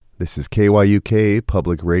This is KYUK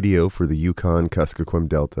Public Radio for the Yukon-Kuskokwim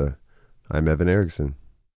Delta. I'm Evan Erickson.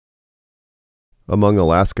 Among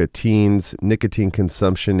Alaska teens, nicotine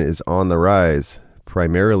consumption is on the rise,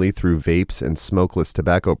 primarily through vapes and smokeless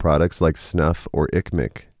tobacco products like snuff or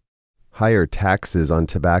ikmik. Higher taxes on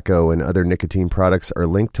tobacco and other nicotine products are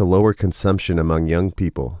linked to lower consumption among young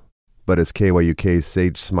people. But as KYUK's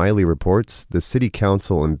Sage Smiley reports, the City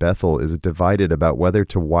Council in Bethel is divided about whether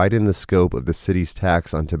to widen the scope of the city's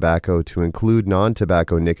tax on tobacco to include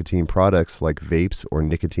non-tobacco nicotine products like vapes or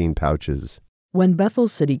nicotine pouches. When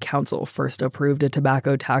Bethel's City Council first approved a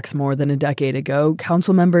tobacco tax more than a decade ago,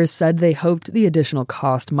 council members said they hoped the additional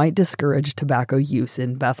cost might discourage tobacco use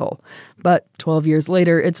in Bethel. But 12 years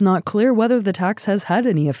later, it's not clear whether the tax has had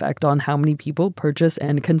any effect on how many people purchase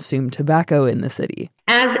and consume tobacco in the city.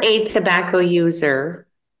 As a tobacco user,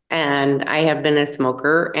 and I have been a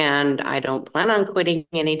smoker, and I don't plan on quitting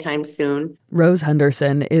anytime soon. Rose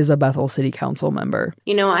Henderson is a Bethel City Council member.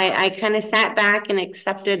 You know, I kind of sat back and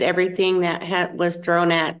accepted everything that was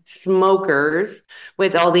thrown at smokers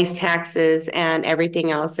with all these taxes and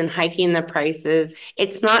everything else and hiking the prices.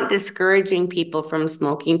 It's not discouraging people from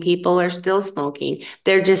smoking. People are still smoking.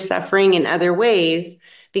 They're just suffering in other ways,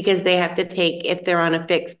 because they have to take, if they're on a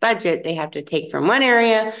fixed budget, they have to take from one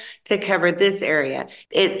area to cover this area.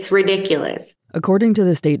 It's ridiculous. According to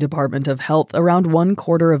the State Department of Health, around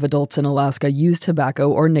 1/4 of adults in Alaska use tobacco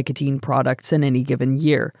or nicotine products in any given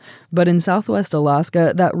year. But in Southwest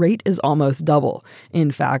Alaska, that rate is almost double. In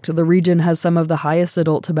fact, the region has some of the highest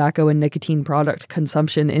adult tobacco and nicotine product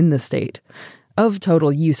consumption in the state. Of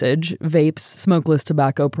total usage, vapes, smokeless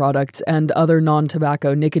tobacco products, and other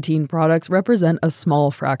non-tobacco nicotine products represent a small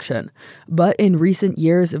fraction. But in recent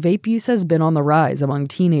years, vape use has been on the rise among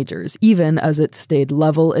teenagers, even as it stayed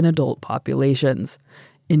level in adult populations.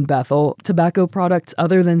 In Bethel, tobacco products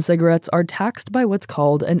other than cigarettes are taxed by what's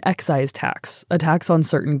called an excise tax, a tax on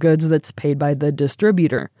certain goods that's paid by the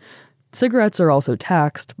distributor. Cigarettes are also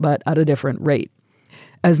taxed, but at a different rate.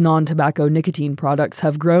 As non-tobacco nicotine products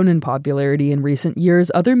have grown in popularity in recent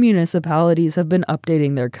years, other municipalities have been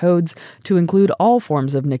updating their codes to include all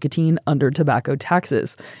forms of nicotine under tobacco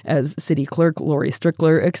taxes, as City Clerk Lori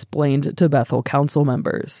Strickler explained to Bethel Council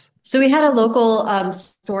members. So we had a local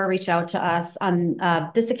store reach out to us on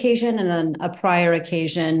this occasion and on a prior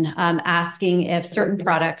occasion asking if certain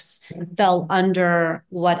products fell under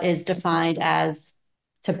what is defined as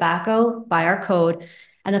tobacco by our code.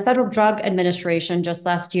 And the Federal Drug Administration just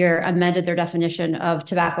last year amended their definition of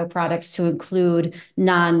tobacco products to include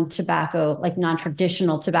non-tobacco, like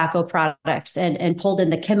non-traditional tobacco products, and pulled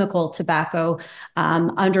in the chemical tobacco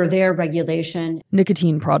under their regulation.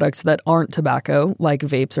 Nicotine products that aren't tobacco, like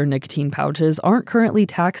vapes or nicotine pouches, aren't currently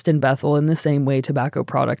taxed in Bethel in the same way tobacco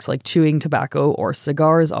products like chewing tobacco or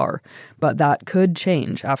cigars are. But that could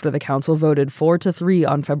change after the council voted 4-3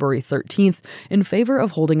 on February 13th in favor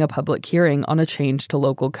of holding a public hearing on a change to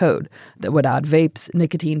local code that would add vapes,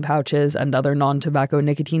 nicotine pouches, and other non-tobacco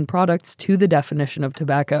nicotine products to the definition of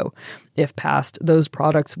tobacco. If passed, those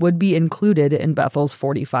products would be included in Bethel's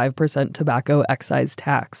 45% tobacco excise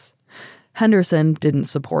tax. Henderson didn't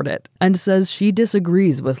support it and says she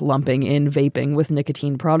disagrees with lumping in vaping with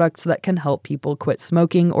nicotine products that can help people quit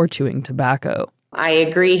smoking or chewing tobacco. I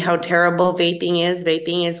agree how terrible vaping is.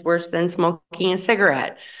 Vaping is worse than smoking a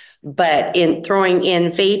cigarette. But in throwing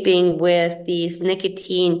in vaping with these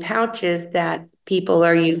nicotine pouches that people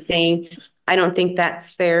are using, I don't think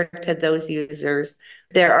that's fair to those users.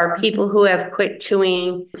 There are people who have quit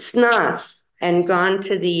chewing snuff and gone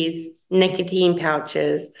to these nicotine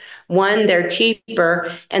pouches. One, they're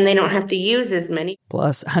cheaper and they don't have to use as many.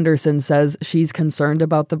 Plus, Henderson says she's concerned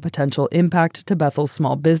about the potential impact to Bethel's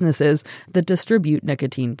small businesses that distribute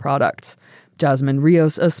nicotine products. Jasmine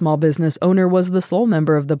Rios, a small business owner, was the sole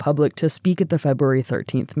member of the public to speak at the February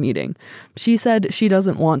 13th meeting. She said she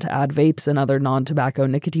doesn't want to add vapes and other non-tobacco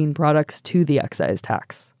nicotine products to the excise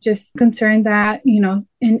tax. Just concerned that, an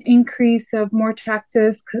increase of more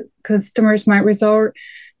taxes, customers might resort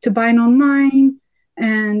to buying online,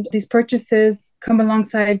 and these purchases come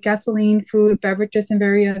alongside gasoline, food, beverages, and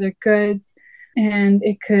various other goods, and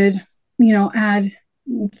it could, add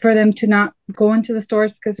for them to not go into the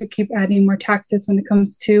stores because we keep adding more taxes when it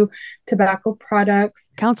comes to tobacco products.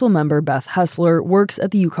 Council member Beth Hessler works at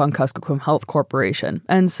the Yukon-Kuskokwim Health Corporation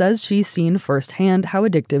and says she's seen firsthand how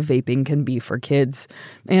addictive vaping can be for kids.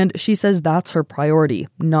 And she says that's her priority,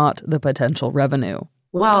 not the potential revenue.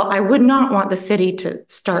 Well, I would not want the city to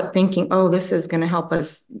start thinking, oh, this is going to help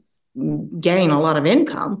us gain a lot of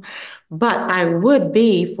income, but I would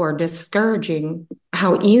be for discouraging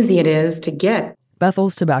how easy it is to get.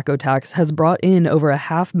 Bethel's tobacco tax has brought in over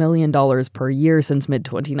 $500,000 per year since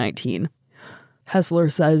mid-2019.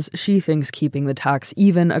 Hessler says she thinks keeping the tax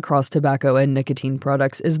even across tobacco and nicotine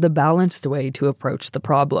products is the balanced way to approach the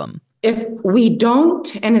problem. If we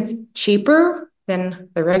don't, and it's cheaper than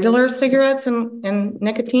the regular cigarettes and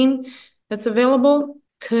nicotine that's available,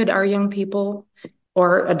 could our young people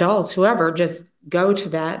or adults, whoever, just go to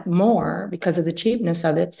that more because of the cheapness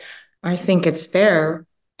of it? I think it's fair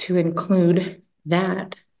to include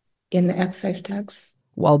that in the excise tax.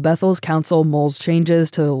 While Bethel's council mulls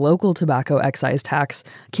changes to the local tobacco excise tax,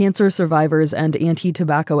 cancer survivors and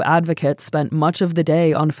anti-tobacco advocates spent much of the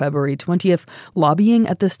day on February 20th lobbying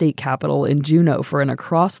at the state capitol in Juneau for an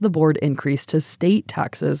across-the-board increase to state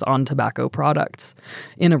taxes on tobacco products.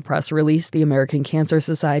 In a press release, the American Cancer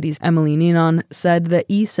Society's Emily Ninon said that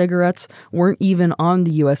e-cigarettes weren't even on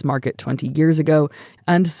the U.S. market 20 years ago,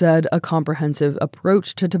 and said a comprehensive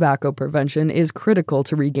approach to tobacco prevention is critical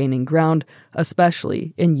to regaining ground, especially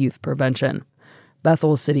in youth prevention.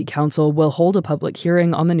 Bethel City Council will hold a public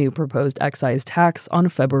hearing on the new proposed excise tax on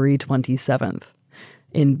February 27th.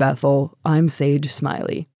 In Bethel, I'm Sage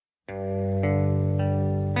Smiley.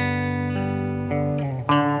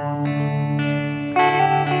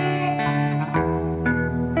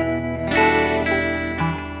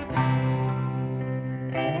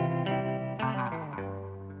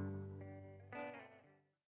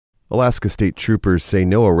 Alaska State Troopers say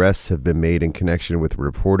no arrests have been made in connection with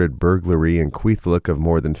reported burglary in Kwethluk of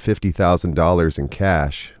more than $50,000 in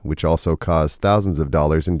cash, which also caused thousands of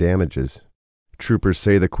dollars in damages. Troopers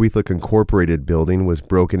say the Kwethluk Incorporated building was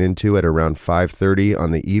broken into at around 5:30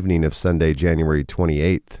 on the evening of Sunday, January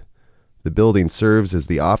 28th. The building serves as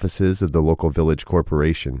the offices of the local village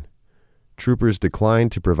corporation. Troopers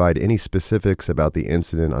declined to provide any specifics about the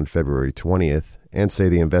incident on February 20th and say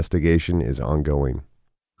the investigation is ongoing.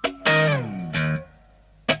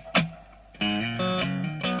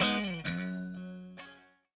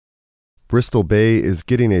 Bristol Bay is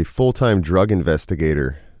getting a full-time drug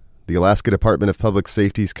investigator. The Alaska Department of Public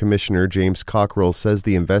Safety's Commissioner James Cockrell says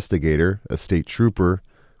the investigator, a state trooper,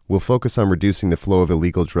 will focus on reducing the flow of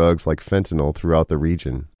illegal drugs like fentanyl throughout the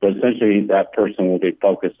region. So essentially, that person will be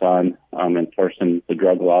focused on enforcing the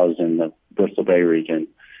drug laws in the Bristol Bay region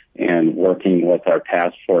and working with our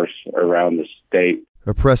task force around the state.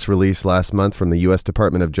 A press release last month from the U.S.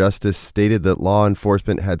 Department of Justice stated that law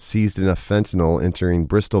enforcement had seized enough fentanyl entering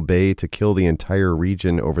Bristol Bay to kill the entire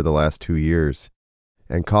region over the last 2 years.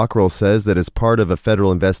 And Cockrell says that as part of a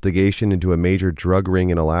federal investigation into a major drug ring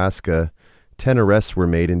in Alaska, 10 arrests were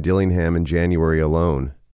made in Dillingham in January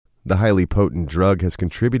alone. The highly potent drug has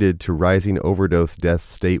contributed to rising overdose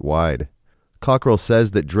deaths statewide. Cockrell says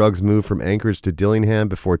that drugs move from Anchorage to Dillingham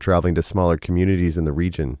before traveling to smaller communities in the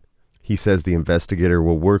region. He says the investigator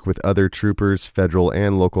will work with other troopers, federal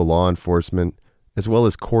and local law enforcement, as well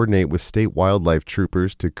as coordinate with state wildlife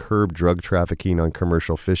troopers to curb drug trafficking on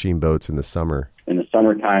commercial fishing boats in the summer. In the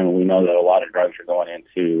summertime, we know that a lot of drugs are going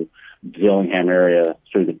into the Dillingham area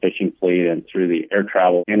through the fishing fleet and through the air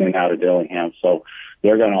travel in and out of Dillingham. So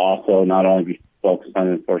they're going to also not only be focused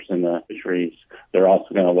on enforcing the fisheries, they're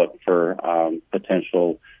also going to look for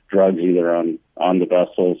potential drugs either on the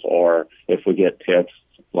vessels or if we get tips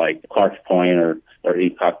like Clark's Point or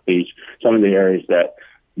Ecock Beach, some of the areas that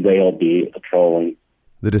they'll be patrolling.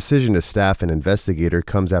 The decision to staff an investigator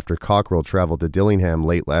comes after Cockrell traveled to Dillingham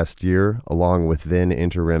late last year, along with then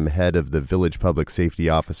interim head of the Village Public Safety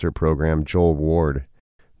Officer Program, Joel Ward.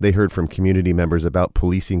 They heard from community members about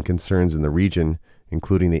policing concerns in the region,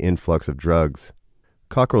 including the influx of drugs.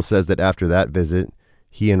 Cockrell says that after that visit,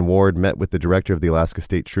 he and Ward met with the director of the Alaska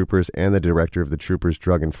State Troopers and the director of the Troopers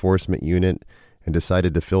Drug Enforcement Unit and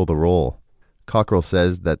decided to fill the role. Cockrell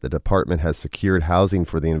says that the department has secured housing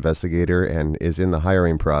for the investigator and is in the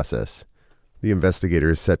hiring process. The investigator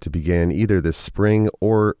is set to begin either this spring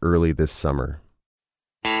or early this summer.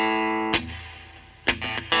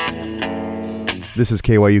 This is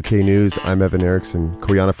KYUK News. I'm Evan Erickson.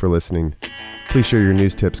 Koyana for listening. Please share your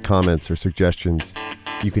news tips, comments, or suggestions.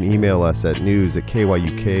 You can email us at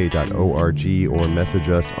news@kyuk.org or message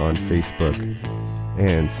us on Facebook.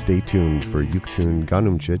 And stay tuned for Yuktun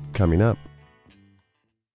Ganumchit coming up.